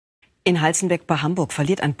In Halzenbeck bei Hamburg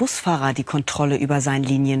verliert ein Busfahrer die Kontrolle über seinen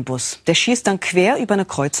Linienbus. Der schießt dann quer über eine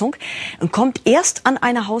Kreuzung und kommt erst an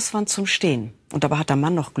eine Hauswand zum Stehen. Und dabei hat der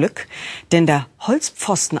Mann noch Glück, denn der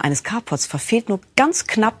Holzpfosten eines Carports verfehlt nur ganz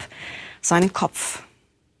knapp seinen Kopf.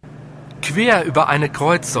 Quer über eine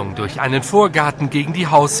Kreuzung, durch einen Vorgarten gegen die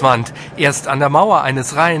Hauswand. Erst an der Mauer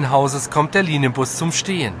eines Reihenhauses kommt der Linienbus zum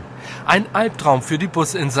Stehen. Ein Albtraum für die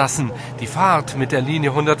Businsassen. Die Fahrt mit der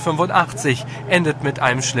Linie 185 endet mit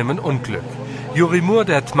einem schlimmen Unglück. Juri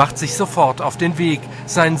Murdert macht sich sofort auf den Weg.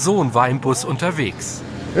 Sein Sohn war im Bus unterwegs.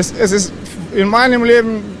 Es ist in meinem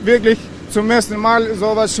Leben wirklich zum ersten Mal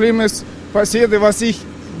so etwas Schlimmes passiert, was ich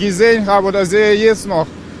gesehen habe oder sehe jetzt noch.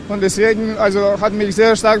 Und deswegen hat mich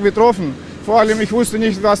sehr stark betroffen. Vor allem, ich wusste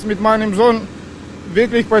nicht, was mit meinem Sohn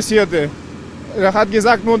wirklich passierte. Er hat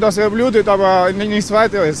gesagt nur, dass er blutet, aber nichts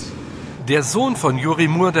weiteres. Der Sohn von Juri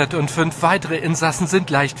Murdert und 5 weitere Insassen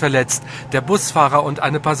sind leicht verletzt. Der Busfahrer und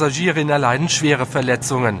eine Passagierin erleiden schwere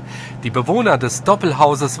Verletzungen. Die Bewohner des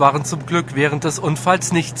Doppelhauses waren zum Glück während des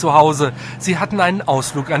Unfalls nicht zu Hause. Sie hatten einen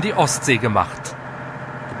Ausflug an die Ostsee gemacht.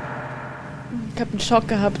 Ich habe einen Schock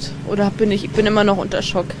gehabt. Ich bin immer noch unter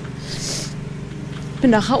Schock.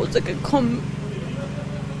 Bin nach Hause gekommen.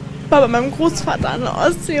 War bei meinem Großvater an der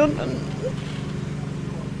Ostsee und dann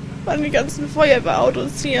waren die ganzen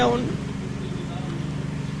Feuerwehrautos hier und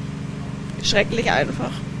schrecklich einfach.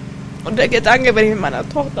 Und der Gedanke, wenn ich mit meiner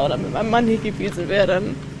Tochter oder mit meinem Mann hier gewesen wäre,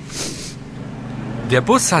 dann... Der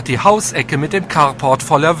Bus hat die Hausecke mit dem Carport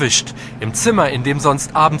voll erwischt. Im Zimmer, in dem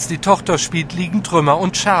sonst abends die Tochter spielt, liegen Trümmer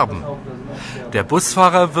und Scherben. Der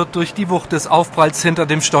Busfahrer wird durch die Wucht des Aufpralls hinter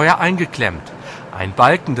dem Steuer eingeklemmt. Ein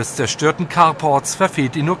Balken des zerstörten Carports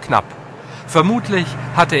verfehlt ihn nur knapp. Vermutlich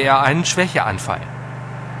hatte er einen Schwächeanfall.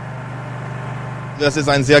 Das ist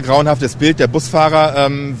ein sehr grauenhaftes Bild. Der Busfahrer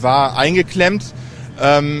war eingeklemmt,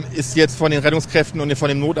 ist jetzt von den Rettungskräften und von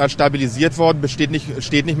dem Notarzt stabilisiert worden, steht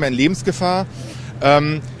nicht mehr in Lebensgefahr,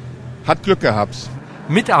 hat Glück gehabt.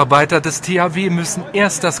 Mitarbeiter des THW müssen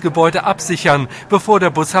erst das Gebäude absichern, bevor der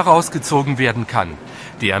Bus herausgezogen werden kann.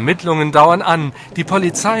 Die Ermittlungen dauern an. Die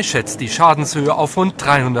Polizei schätzt die Schadenshöhe auf rund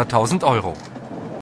 300.000 €.